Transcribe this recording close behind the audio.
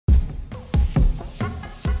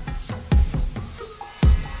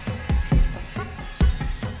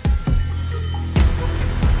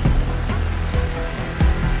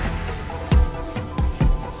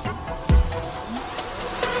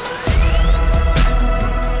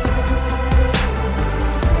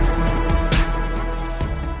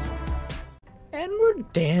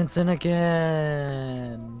Dancing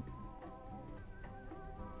again.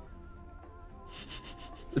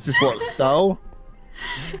 This is what, style?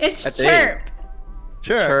 It's That's chirp.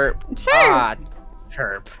 Chirp. Chirp. Ah,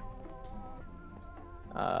 chirp.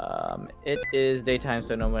 It is daytime,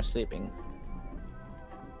 so no more sleeping.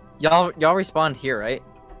 Y'all respond here, right?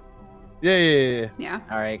 Yeah. Yeah.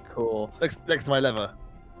 All right, cool. Next to my lever.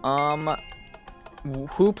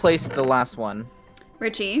 Who placed the last one?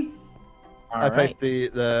 Richie. All I right. placed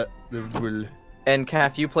the wool. And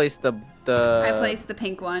Calf, you placed the. I placed the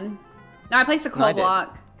pink one. No, I placed the coal I did.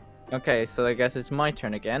 block. Okay, so I guess it's my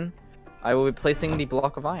turn again. I will be placing the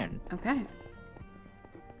block of iron. Okay.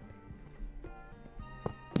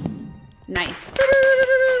 Nice.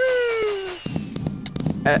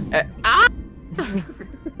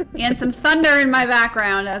 And some thunder in my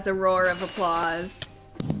background as a roar of applause.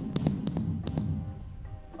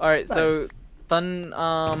 All right, so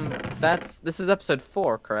Nice. this is episode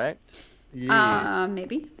 4, correct? Yeah.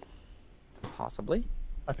 Maybe. Possibly.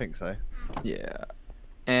 I think so. Yeah.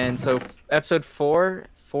 And so episode 4,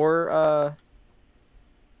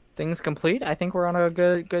 things complete. I think we're on a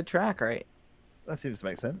good track, right? That seems to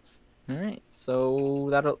make sense. All right.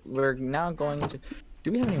 So we're now going to.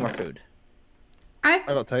 Do we have any more food? I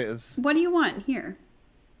got taters. What do you want here?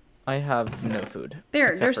 I have no food.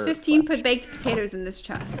 There's except for 15 flesh. baked potatoes in this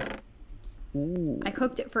chest. Ooh. I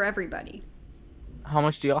cooked it for everybody. How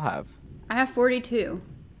much do y'all have? I have 42.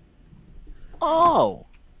 Oh.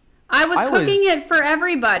 I was cooking it for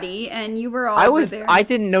everybody, and you were all over there. I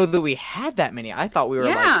didn't know that we had that many. I thought we were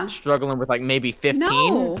Yeah. like struggling with like maybe 15.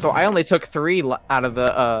 No. So I only took 3 out of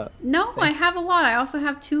the No, I have a lot. I also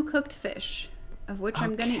have 2 cooked fish, of which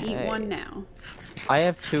I'm gonna eat Okay. 1 now. I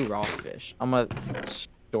have 2 raw fish. I'm gonna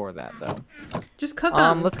store that though. Just cook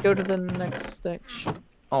them. Let's go to the next section.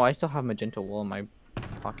 Oh, I still have magenta wool in my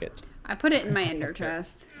pocket. I put it in my ender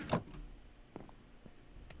chest.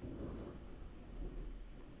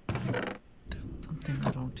 Something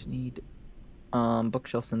I don't need.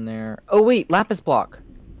 Bookshelves in there. Oh wait, lapis block.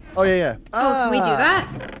 Oh yeah. Oh, can we do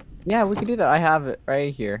that? Yeah, we can do that. I have it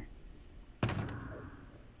right here.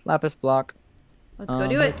 Lapis block. Let's go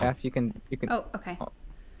do it. Calf, you can. Oh, okay.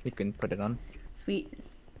 You can put it on. Sweet.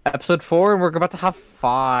 Episode 4, and we're about to have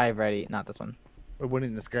 5 ready. Not this one. We're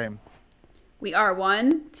winning this game. We are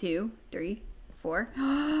 1, 2, 3, 4,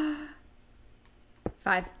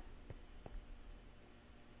 5.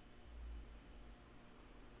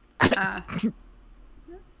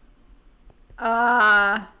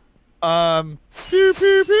 Pew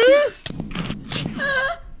pew pew.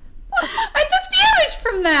 I took damage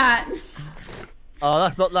from that. Oh,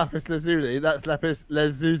 that's not lapis lazuli. That's lapis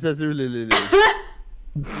lazuli. What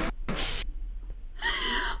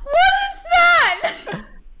is that?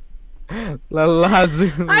 La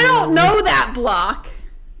lazuli. I don't know that block.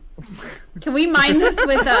 Can we mine this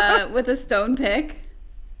with a stone pick?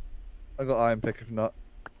 I got iron pick if not.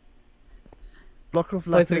 Block of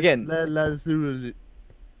Play it lapis again. lazuli.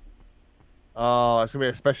 Oh, it's gonna be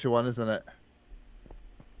a special one, isn't it?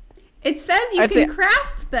 It says you can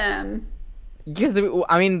craft them. Because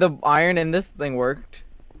I mean, the iron in this thing worked.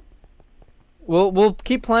 We'll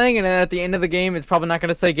keep playing, and then at the end of the game, it's probably not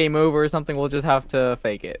gonna say game over or something. We'll just have to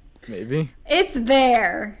fake it, maybe. It's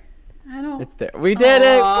there. I don't. It's there. We did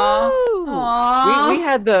it. Woo! Aww. We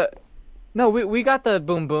had the. No, we got the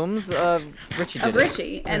boom booms. Richie did Of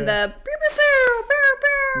Richie and the.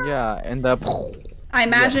 Yeah, and the. I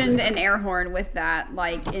imagined an air horn with that,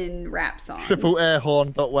 like in rap songs. Triple air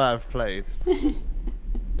horn. Wav played.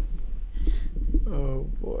 Oh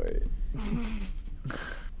boy.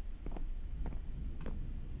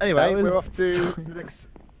 Anyway, That was we're off to so- the next.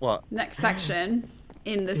 What? Next section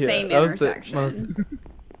in the Yeah, same that was the intersection.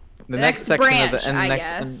 The next section branch, of the, and the I next,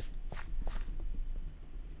 guess.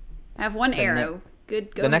 I have 1 arrow.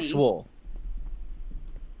 Good go. The next me. wool.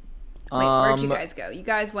 Wait, where'd you guys go? You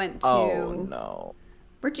guys went to. Oh no.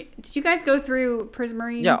 Did you guys go through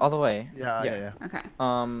Prismarine? Yeah, all the way. Yeah. Okay.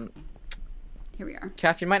 Here we are.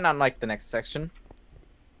 Calf, you might not like the next section.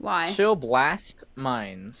 Why? Chillblast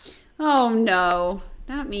mines. Oh no,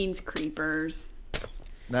 that means creepers.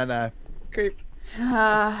 No. Creep.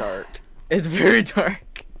 Uh, Dark. It's very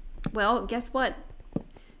dark. well, guess what?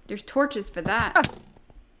 There's torches for that.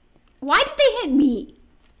 Why did they hit me?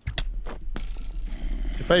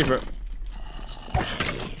 Your favourite.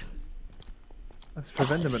 That's for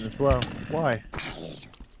Venderman as well. Why?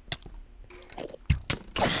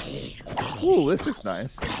 Ooh, this looks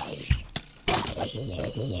nice.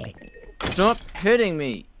 Stop hitting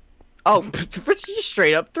me. Oh, Richie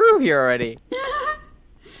straight up through here already.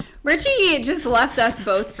 Richie just left us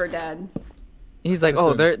both for dead. He's like,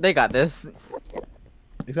 oh, they got this.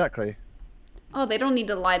 Exactly. Oh, they don't need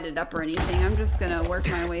to light it up or anything. I'm just gonna work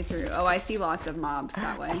my way through. Oh, I see lots of mobs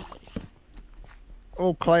that way.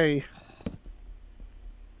 Oh, clay.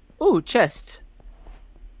 Ooh, chest.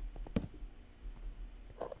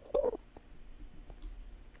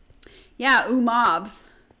 Yeah, ooh, mobs.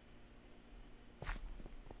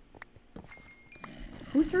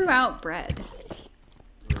 Who threw out bread?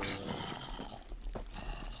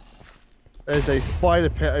 There's a spider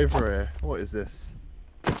pit over here. What is this?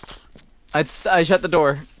 I shut the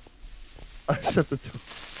door. I shut the door.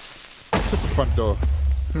 Shut the front door.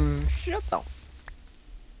 Shut the.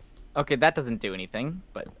 Okay, that doesn't do anything,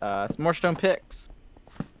 but some more stone picks.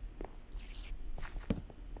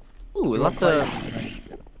 Ooh, lots of.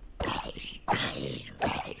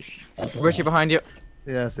 Richie behind you.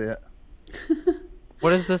 Yeah, I see it.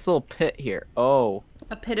 What is this little pit here? Oh.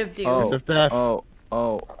 A pit of doom. Oh. Pit of death. Oh.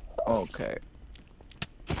 Oh. Okay.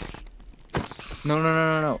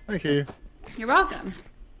 No. Thank you. You're welcome.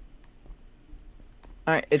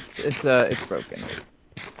 All right, it's broken.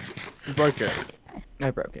 You broke it.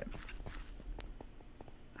 I broke it.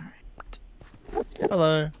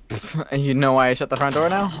 Hello. And you know why I shut the front door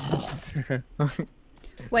now?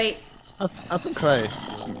 Wait. That's some clay.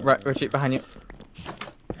 Right, Richie, behind you.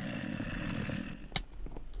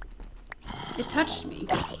 It touched me.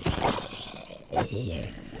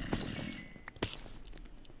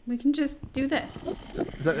 We can just do this.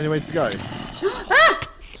 Is that the only way to go? Ah!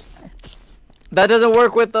 That doesn't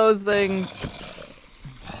work with those things.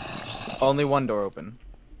 Only one door open.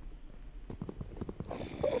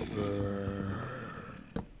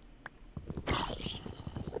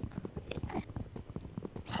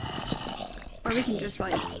 Or we can just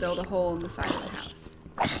like build a hole in the side of the house.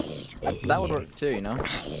 That would work too, you know?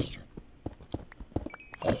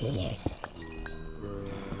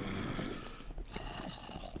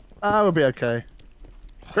 Ah, we'll be okay.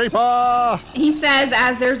 Creeper! He says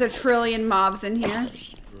as there's a trillion mobs in here.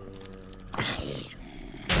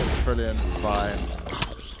 Trillion, it's fine.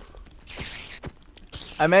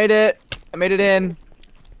 I made it. I made it in.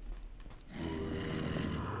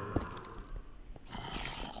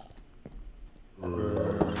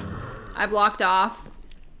 I blocked off.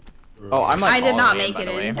 Oh, I'm like I did all not the way make by it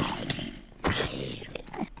the in. way.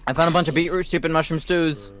 I found a bunch of beetroot soup and mushroom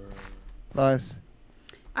stews. Nice.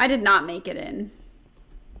 I did not make it in.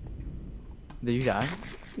 Did you die?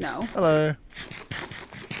 No. Hello.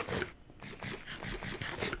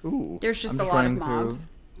 Ooh. There's just I'm a lot of just running mobs.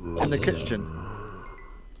 In the kitchen.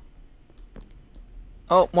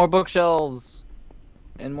 Oh, more bookshelves.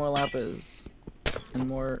 And more lapis. And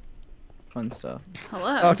more fun stuff.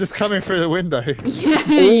 Hello. Oh, just coming through the window.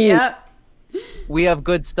 Yep. We have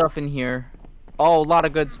good stuff in here. Oh, a lot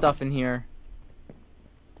of good stuff in here.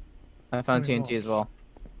 I found Tell me TNT more. as well.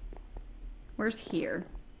 Where's here?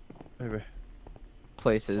 Over.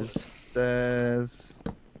 Places. There's.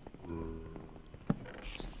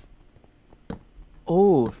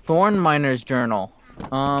 Oh, Thorn Miner's Journal.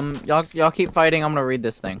 Y'all keep fighting. I'm gonna read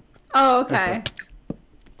this thing. Oh, okay.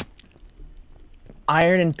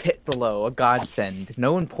 Iron and pit below, a godsend.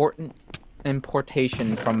 No important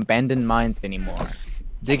importation from abandoned mines anymore.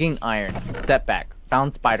 Digging iron, setback,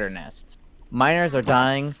 found spider nests. Miners are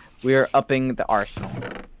dying. We are upping the arsenal.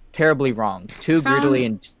 Terribly wrong. Too Found greedily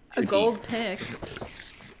and A gold pick.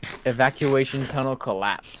 Evacuation tunnel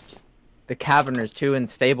collapsed. The cavern is too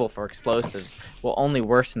unstable for explosives. Will only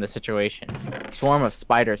worsen the situation. Swarm of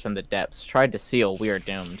spiders from the depths. Tried to seal. We are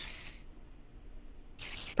doomed.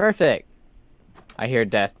 Perfect. I hear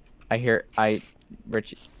death.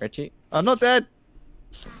 Richie? I'm not dead.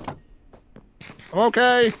 I'm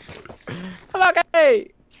okay. I'm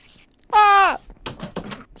okay! Ah!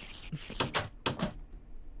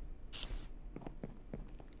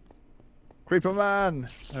 Creeper man.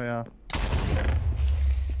 There we are.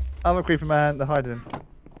 I'm a creeper man. They're hiding.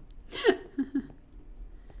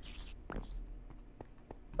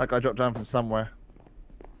 That guy dropped down from somewhere.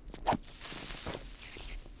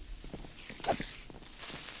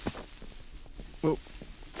 Ooh.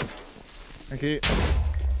 Thank you.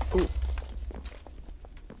 Ooh.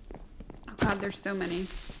 Oh god, there's so many.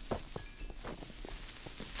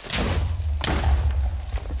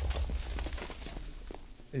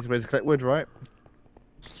 Easy way to collect wood, right?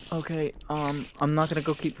 Okay, I'm not gonna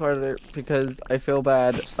go keep farther because I feel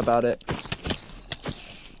bad about it.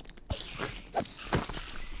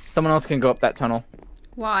 Someone else can go up that tunnel.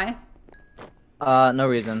 Why? No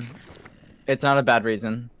reason. It's not a bad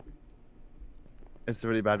reason. It's a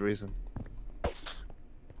really bad reason.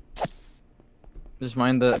 Just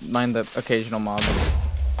mind the occasional mob.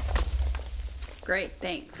 Great,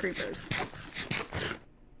 thanks. Creepers.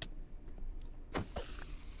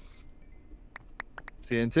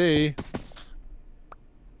 TNT.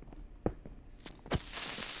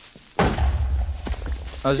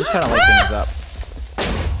 I was just trying to light things up.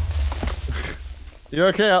 You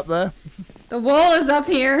okay up there? The wool is up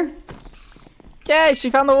here. Yay, she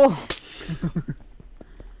found the wool.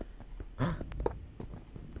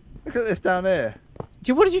 Look at this down here.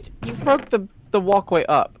 Dude, what did you do? You broke the walkway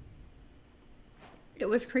up. It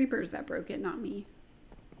was creepers that broke it, not me.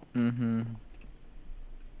 Mm-hmm.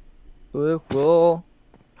 Wool.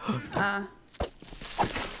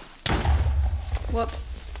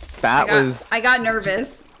 Whoops. That I got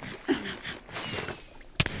nervous.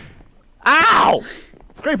 Ow!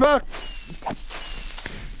 Creeper!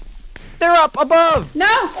 They're up above!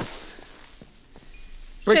 No!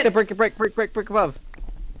 Break Shit. break above.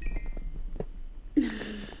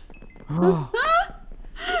 Oh.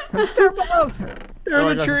 They're above! They're Oh,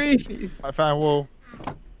 in the I got- trees! I found wool.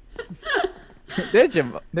 Did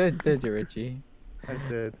you, Richie? I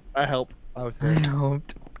did. I helped. I was I here.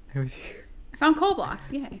 hoped I was here. I found coal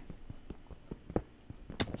blocks. Yay.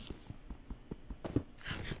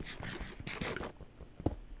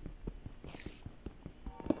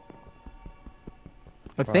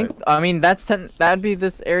 I mean, that'd be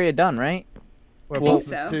this area done, right? We're think both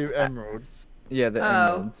so. 2 emeralds. Yeah, the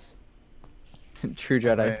Oh. emeralds. True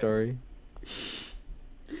Jedi Right. story.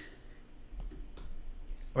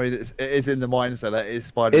 I mean, it is in the mine, so that is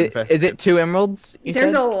spider infested. Is it 2 emeralds?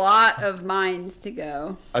 There's a lot of mines to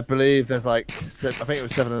go. I believe there's like, I think it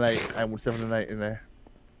was 7 and 8, emerald 7 and 8 in there.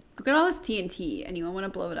 Look at all this TNT. Anyone want to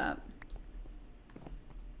blow it up?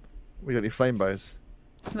 We got any flame bows.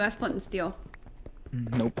 Who has flint and steel?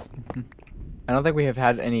 Nope. I don't think we have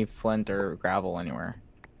had any flint or gravel anywhere.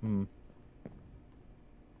 Hmm.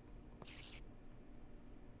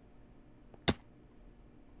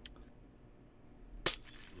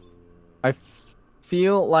 I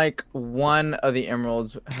feel like one of the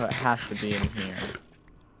emeralds has to be in here.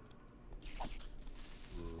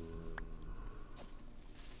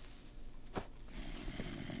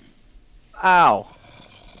 Ow.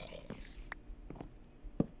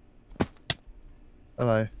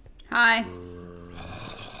 Hello. Hi.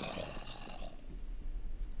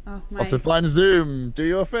 Oh, my, Off to find Zoom. Do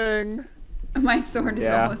your thing. my sword is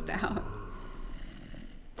Yeah. almost out.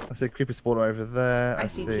 I see a creeper spawner over there. I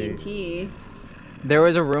see TNT. There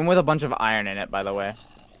was a room with a bunch of iron in it, by the way.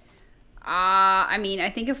 I mean, I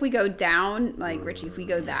think if we go down, like, Richie, if we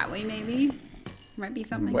go that way, maybe, there might be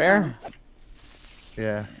something. Where?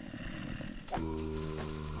 Yeah.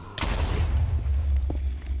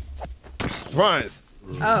 Surprise!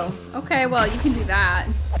 Oh, okay, well, you can do that.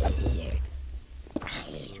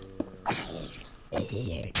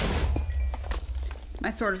 My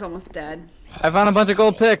sword is almost dead. I found a bunch of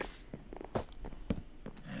gold picks.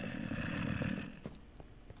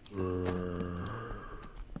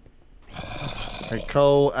 Okay,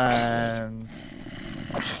 coal and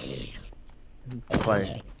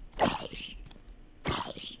clay.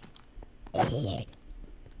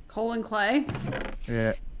 Coal and clay.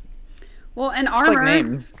 Yeah. Well, and It's armor. like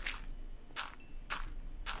names.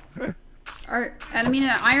 And I mean,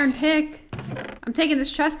 an iron pick. I'm taking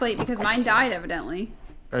this chest plate because mine died, evidently.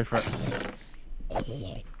 Go for it.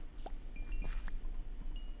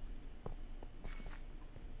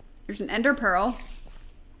 There's an ender pearl.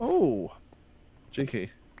 Oh. Cheeky.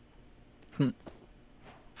 I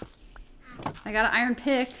got an iron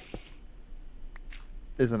pick.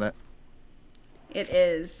 Isn't it? It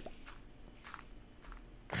is.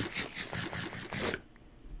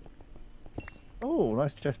 Oh,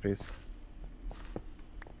 nice chest piece.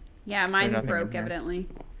 Yeah, mine nothing in broke, here. evidently.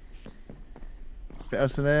 Bit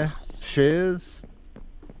else in there? Shears?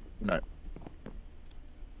 No.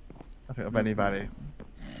 Nothing of any value.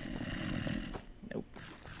 Nope.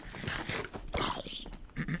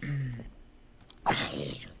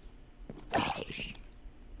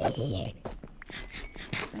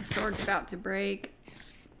 My sword's about to break.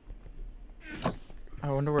 I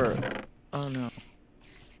wonder where. Oh no.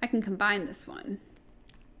 I can combine this one.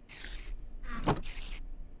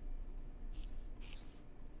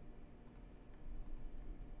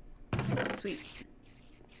 Sweet.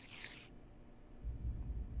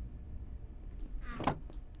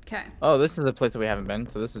 Okay. Oh, this is a place that we haven't been,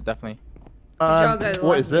 so this is definitely. Drogo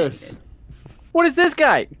What is elongated. this? What is this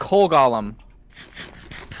guy? Coal Golem.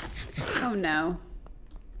 Oh no.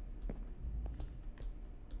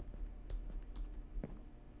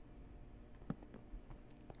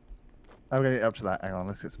 I'm gonna get up to that. Hang on,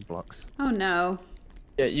 let's get some blocks. Oh no.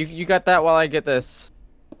 Yeah, you got that while I get this.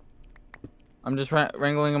 I'm just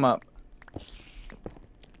wrangling them up.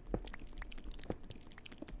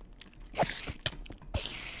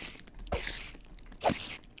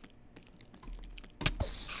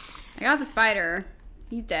 got the spider.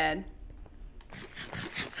 He's dead.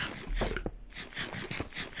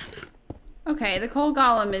 Okay, the coal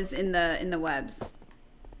golem is in the webs.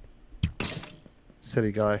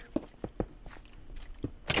 Silly guy.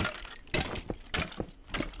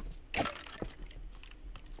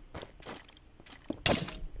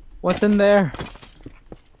 What's in there?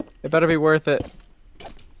 It better be worth it.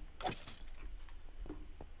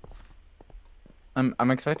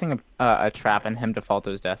 I'm expecting a trap and him to fall to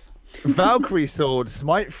his death. Valkyrie sword,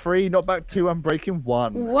 smite 3, knockback 2, unbreaking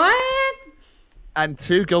 1. What? And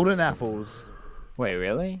 2 golden apples. Wait,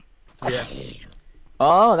 really? Yeah.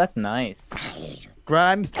 Oh, that's nice.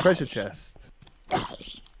 Grand treasure chest.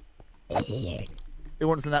 Who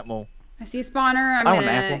wants an apple? I see a spawner. I'm I want an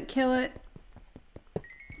gonna apple. kill it.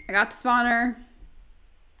 I got the spawner.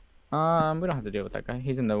 We don't have to deal with that guy.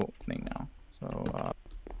 He's in the thing now. So,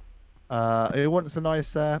 Who wants a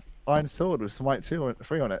nice iron sword with smite 2 or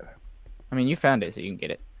 3 on it? I mean, you found it, so you can get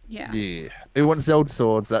it. Yeah. Yeah. Who wants the old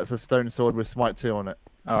swords? That's a stone sword with smite 2 on it.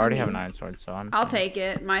 Oh, I already have an iron sword, so I'll take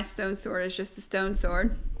it. My stone sword is just a stone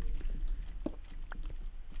sword.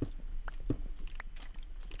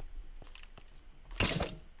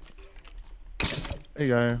 There you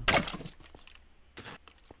go.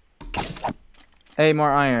 Hey,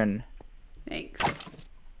 more iron. Thanks.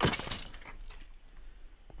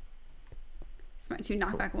 Smite 2,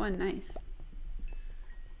 knockback 1. Nice.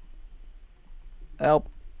 Help.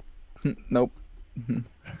 Nope.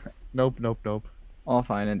 Nope, nope, nope. All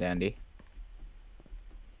fine and dandy.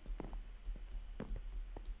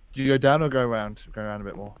 Do you go down or go around? Go around a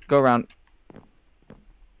bit more. Go around.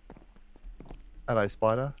 Hello,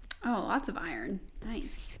 spider. Oh, lots of iron.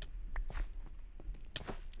 Nice.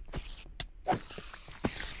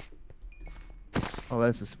 Oh,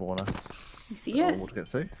 there's the spawner. You see it? We'll get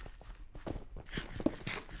through.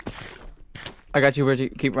 I got you, Reggie.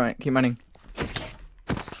 Keep running. Keep running.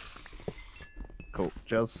 Cool.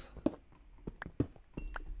 Gels.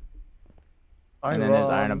 And then there's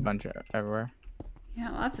iron a bunch everywhere. Yeah,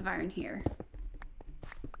 lots of iron here.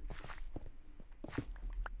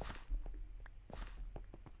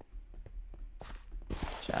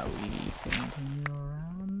 Shall we continue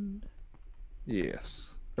around?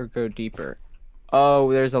 Yes. Or go deeper?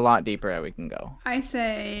 Oh, there's a lot deeper that we can go. I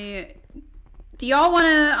say, do y'all want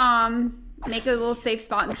to make a little safe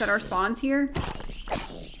spot and set our spawns here?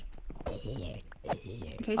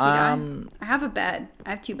 In case we die. I have a bed.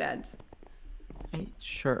 I have 2 beds. Hey,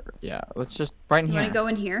 sure. Yeah. Let's just right in You here. want to go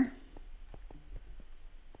in here?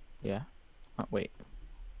 Yeah. Oh, wait.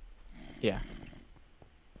 Yeah.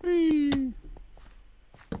 You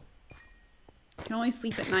can only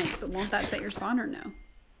sleep at night, but won't that set your spawner? No.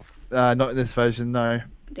 Not in this version, no.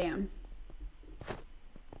 Damn.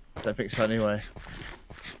 Don't think so anyway.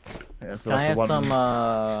 Yeah, so Can I have that's the one.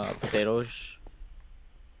 some potatoes?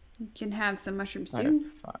 You can have some mushrooms I too.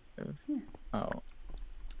 have 5. Yeah. Oh.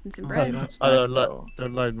 And some Oh, bread. they don't I stack, though.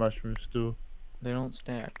 don't like mushrooms too. They don't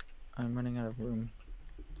stack. I'm running out of room.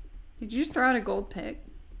 Did you just throw out a gold pick?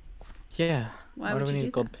 Yeah. Why Why would do we you need do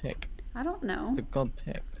a gold that? pick? I don't know. It's a gold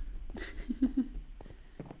pick.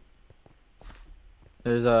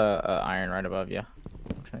 There's a iron right above you.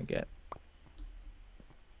 I'm trying to get.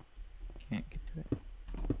 Can't get to it.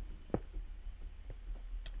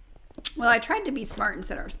 Well, I tried to be smart and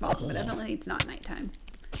set our spawn, but evidently it's not nighttime.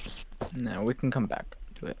 No, we can come back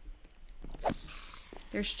to it.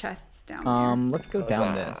 There's chests down there. Let's go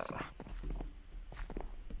down this.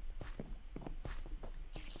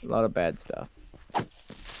 A lot of bad stuff.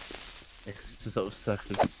 It's just sort of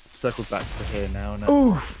circled back to here now. No?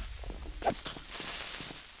 Ooh.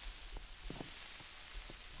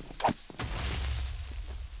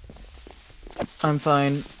 I'm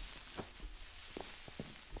fine.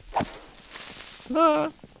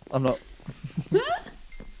 I'm not.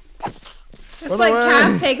 It's Run like away.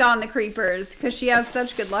 Calf take on the creepers because she has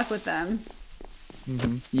such good luck with them.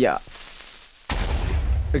 Yeah.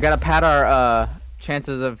 We gotta pad our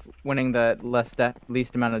chances of winning the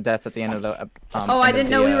least amount of deaths at the end of the. Oh, I didn't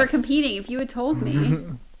know we were competing. If you had told me.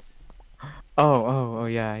 Oh,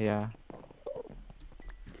 yeah.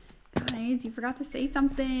 Guys, you forgot to say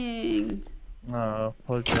something. No,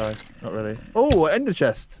 apologise. Not really. Oh, ender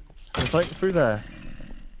chest. There's like through there.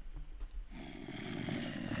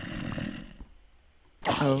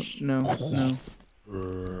 Oh no.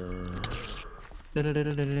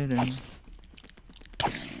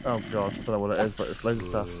 Oh god, I don't know what it is, but it's loads of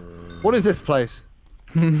stuff. What is this place?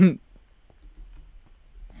 I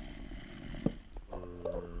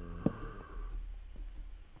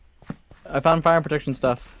found fire protection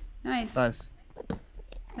stuff. Nice. Nice.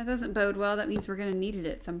 That doesn't bode well. That means we're gonna need it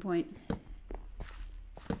at some point.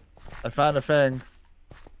 I found a thing.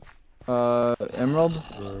 Emerald?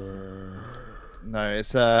 No,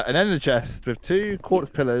 it's an ender chest with 2 quartz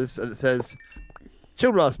pillars, and it says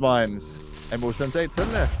Chillblast mines. Emerald 78 to the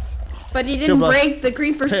left. But he didn't Chillblast break the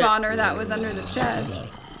creeper pit. spawner that was under the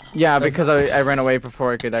chest. Yeah, because I ran away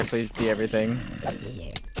before I could actually see everything.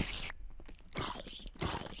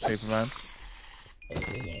 Paper man.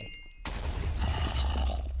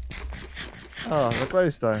 Oh, the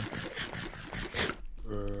glowstone.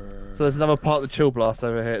 So there's another part of the Chillblast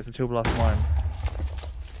over here. It's a Chillblast mine.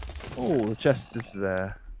 Oh, the chest is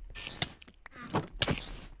there.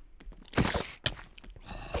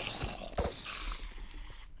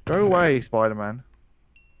 Go away, Spider-Man.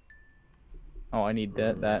 Oh, I need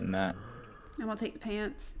that, and that. I'm gonna take the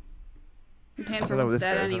pants. The pants I are don't know almost what this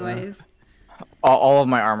dead is, I don't know. anyways. All of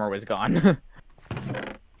my armor was gone.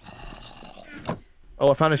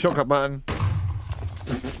 Oh, I found a shortcut button.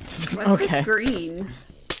 What's Okay. this green?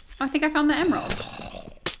 Oh, I think I found the emerald.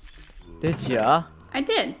 Did ya? I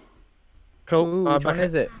did. Cool. Ooh, which one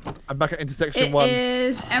is it? I'm back at intersection It 1.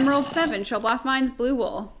 is Emerald 7, Chillblast Mines Blue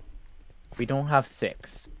Wool. We don't have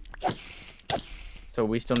 6. So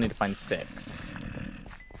we still need to find 6.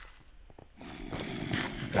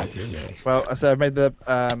 Well, I said I made the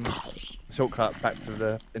shortcut back to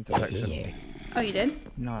the intersection. Oh, you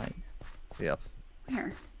did? Nice. Yeah.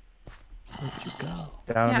 Where? Where'd you go?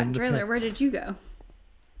 Down Yeah, in the Driller, pit. where did you go?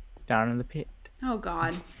 Down in the pit. Oh,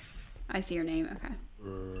 God. I see your name. Okay.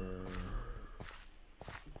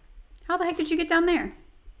 How the heck did you get down there?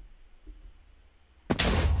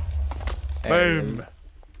 Boom.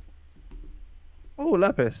 Oh,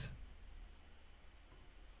 lapis.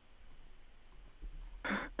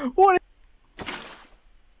 What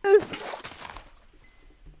is?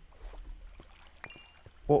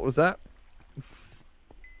 What was that?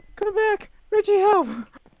 Come back, Richie! Help,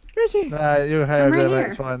 Richie! Nah, you're I'm over right there, mate. here.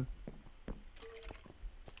 It's fine.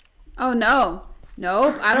 Oh, no.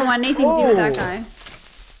 Nope. I don't want anything to do with that guy.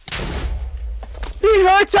 He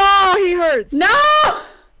hurts! Oh, he hurts! No!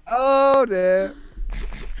 Oh, dear.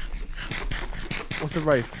 What's the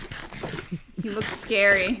wraith? He looks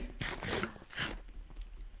scary.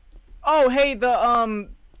 Oh, hey, the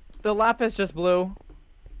lapis just blew.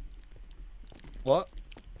 What?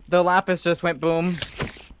 The lapis just went boom.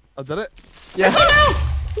 I did it. Yeah. Oh,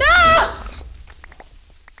 no! No!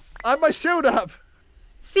 I have my shield up.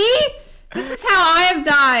 See? This is how I have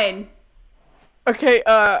died. Okay,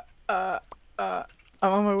 I'm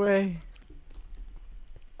on my way.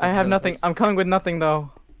 I have nothing. I'm coming with nothing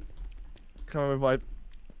though. Come on with my...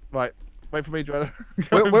 Right. Wait for me, Joanna.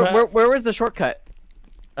 Where was the shortcut?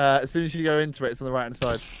 As soon as you go into it, it's on the right-hand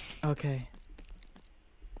side. Okay.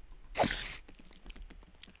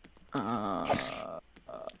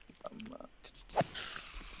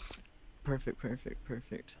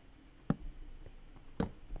 Perfect.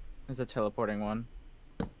 There's a teleporting one.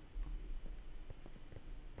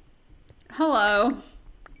 Hello.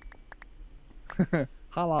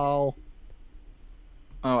 Hello.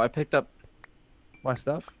 Oh, I picked up. My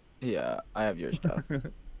stuff? Yeah, I have your stuff.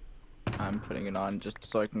 I'm putting it on just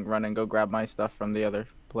so I can run and go grab my stuff from the other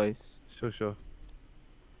place. Sure.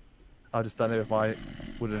 I'll just stand here with my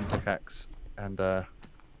wooden pickaxe and love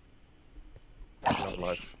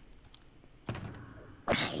life.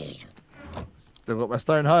 Still got my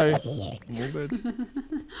stone hoe. I'm all good.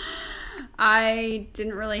 I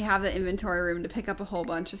didn't really have the inventory room to pick up a whole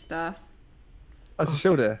bunch of stuff. That's a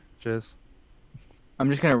shield here. Cheers. I'm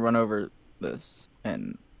just gonna run over this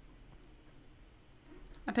and.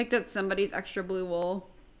 I picked up somebody's extra blue wool.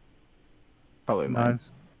 Probably mine.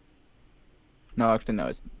 Nice. No, actually, no,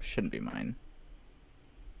 it shouldn't be mine.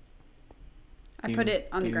 I put it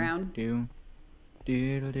on the ground.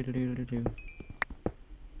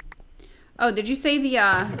 Oh, did you say the,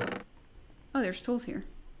 Oh, there's tools here.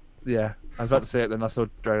 Yeah, I was about to say it, then I saw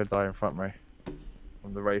Drona die in front of me.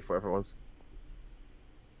 From the wraith, whatever it was.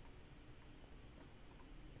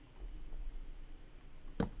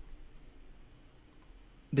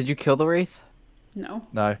 Did you kill the wraith? No.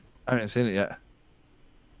 No, I haven't seen it yet.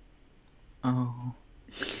 Oh.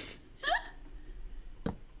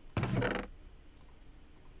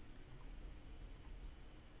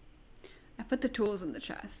 I put the tools in the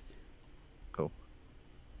chest. Cool.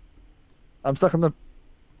 I'm stuck on the...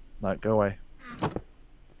 No, go away.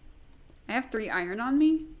 I have 3 iron on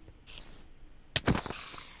me.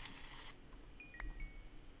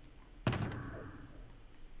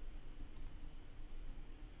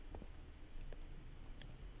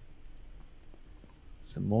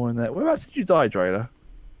 Some more in there. Whereabouts did you die, Drona?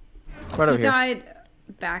 Right over He here. died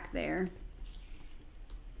back there.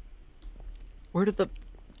 Where did the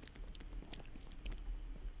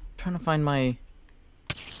trying to find my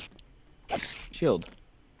shield.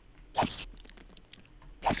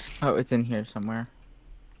 Oh, it's in here somewhere.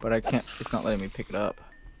 But I can't, it's not letting me pick it up.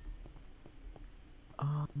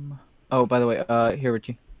 Oh, by the way, here,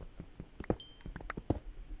 Richie.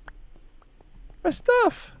 My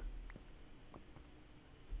stuff.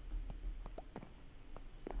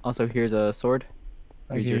 Also, here's a sword.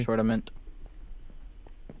 Thank Here's your you. sword, I meant.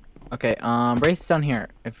 Okay, Brace down here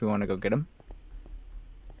if we want to go get him.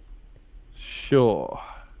 Sure.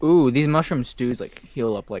 Ooh, these mushroom stews like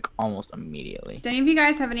heal up like almost immediately. Do any of you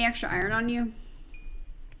guys have any extra iron on you?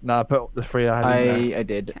 No, I put the 3 I had in there. I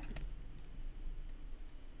did.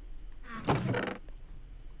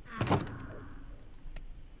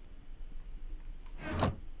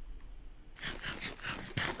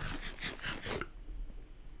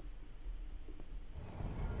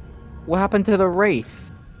 What happened to the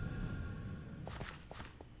wraith?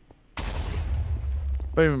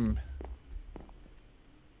 Boom.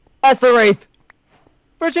 That's the wraith!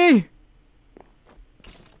 Richie!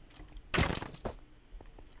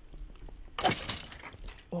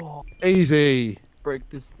 Oh, Easy. break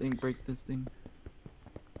this thing, break this thing.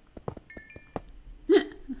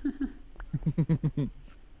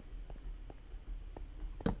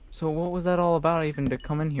 So what was that all about even to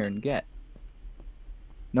come in here and get?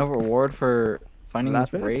 No reward for finding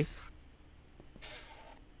this Lapis? wraith?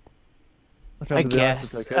 I found the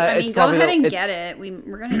lapis, guess. okay. I It's mean, go probably ahead the- and it- get it.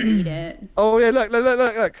 We're gonna need it. Oh yeah, look.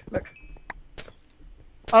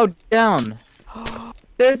 Oh, down.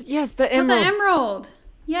 There's, yes, the Oh, the emerald. emerald!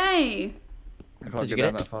 Yay! I can't Did you get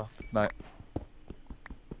down get that far. No.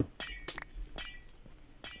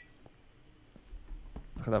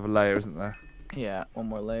 There's another layer, isn't there? Yeah, one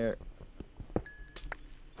more layer.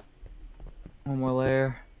 One more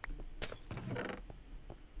layer.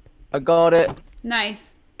 I got it.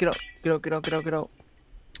 Nice. Get out, get out, get out, get out, get out.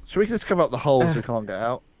 So we can just cover up the holes we can't get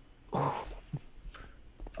out.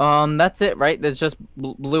 That's it, right? There's just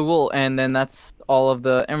blue wool, and then that's all of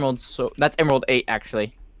the emeralds. So that's emerald 8,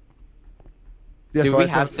 actually. Yes, Do right, we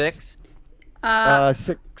have so- 6?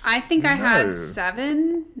 6. I think I had No.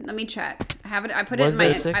 7. Let me check. I have it. I put it Was in my.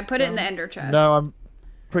 there 6 I put it in the though? ender chest. No, I'm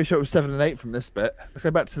pretty sure it was 7 and 8 from this bit. Let's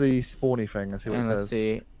go back to the spawny thing and see what And it let's says.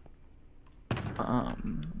 see.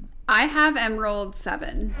 I have emerald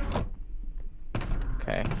 7.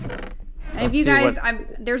 Okay. And if Let's you see guys,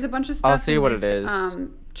 what- there's a bunch of stuff. I'll see in what it this, is.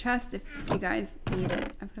 Chest if you guys need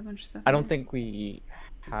it. I put a bunch of stuff. I in don't it. think we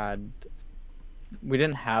had. We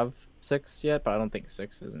didn't have 6 yet, but I don't think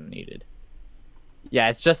 6 is needed. Yeah,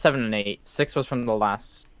 it's just 7 and 8. 6 was from the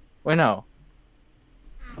last. Wait, no.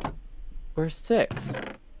 Where's 6?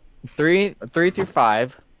 3 through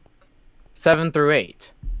 5. 7 through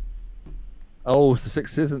 8. Oh, so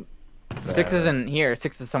 6 isn't. 6 there. isn't here.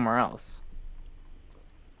 6 is somewhere else.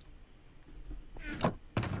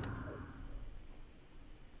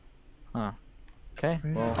 Huh. Okay.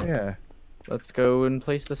 Well, Yeah. let's go and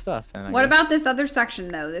place the stuff. Then, I What guess. about this other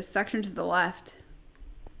section though? This section to the left.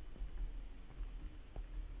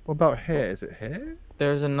 What about here? Is it here?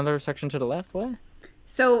 There's another section to the left. What?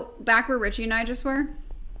 So back where Richie and I just were.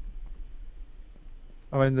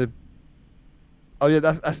 I mean the. Oh yeah,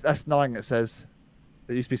 that's 9. It says.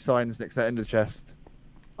 There used to be signs next to that end of the chest.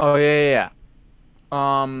 Oh yeah.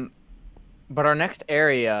 But our next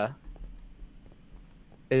area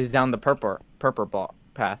is down the purple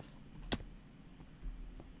path.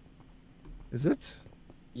 Is it?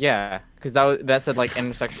 Yeah, because that said like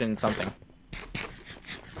intersection something.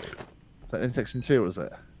 That in section 2 was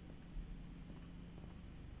it?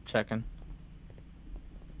 Checking.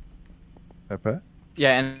 Pepper.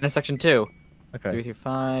 Yeah, intersection 2. 3 Okay. through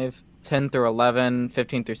 5, 10 through 11,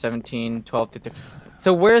 15 through 17, 12 through 13.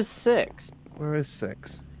 So where's 6? Where is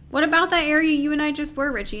 6? What about that area you and I just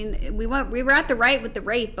were, Richie? And we were at the right with the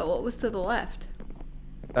wraith, but what was to the left?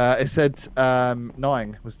 It said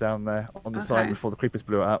 9 was down there on the side Okay. before the creepers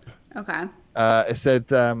blew it up. Okay. It said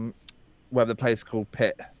where the place called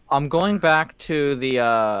Pit. I'm going back to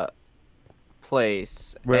the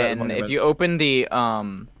place, Where at the and if monument? you open the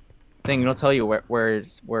thing, it'll tell you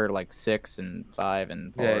where like 6 and 5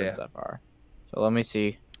 and 4 Yeah, and yeah. stuff are. So let me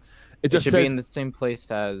see. It It just should says, be in the same place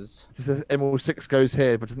as. it says Emerald 6 goes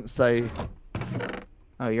here, but doesn't say.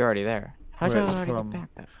 Oh, you're already there. How'd Where you it's already from. get back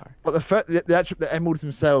that far? But the emeralds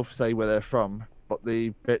themselves say where they're from, but the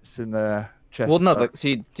bits in the chest. Well, no. are-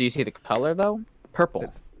 See, do you see the color though? Purple.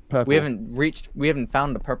 It's purple. We haven't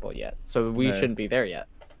found the purple yet, so we No. shouldn't be there yet.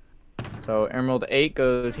 So Emerald 8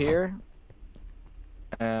 goes here,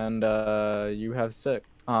 and you have 6.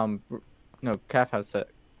 No, Calf has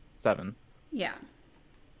 7. Yeah.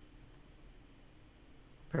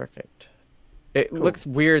 Perfect. It Cool. looks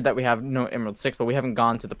weird that we have no Emerald 6, but we haven't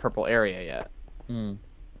gone to the purple area yet. Hmm.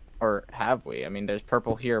 Or have we? I mean, there's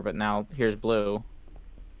purple here, but now here's blue.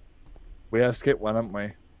 We have skipped one, haven't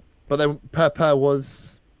we? But then purple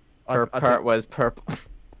was. Purple was purple.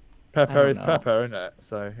 Purple is know. purple, isn't it?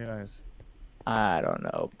 So who knows? I don't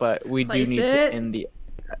know, but we Place do need it. to end the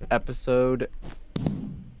episode.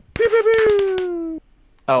 Pew, pew, pew.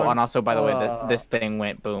 Oh, and also, by the way, Ah. this thing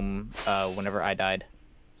went boom whenever I died.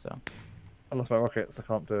 So. I lost my rockets. I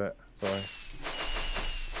can't do it. Sorry.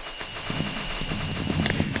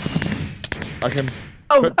 I can.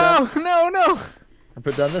 Oh, Put down- no! I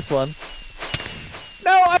put down this one.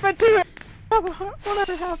 No, I meant to. One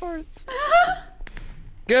other half hearts.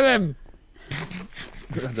 Get him!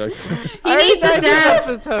 I'm joking. He needs a died this death.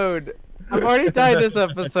 episode. I've already died this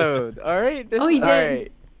episode. All right. Oh, he did. All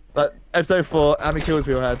right. But episode 4, how many kills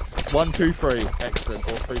we all had? 1, 2, 3. Excellent.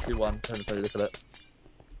 Or 3, 2, 1. Depends how you look at it.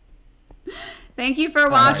 Thank you for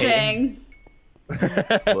watching.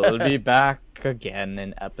 We'll be back again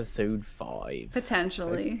in episode 5.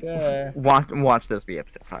 Potentially. Yeah. Watch this be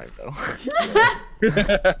episode 5 though.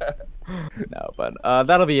 No, but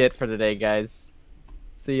that'll be it for today, guys.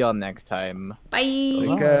 See y'all next time. Bye.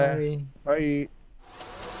 Okay. Bye.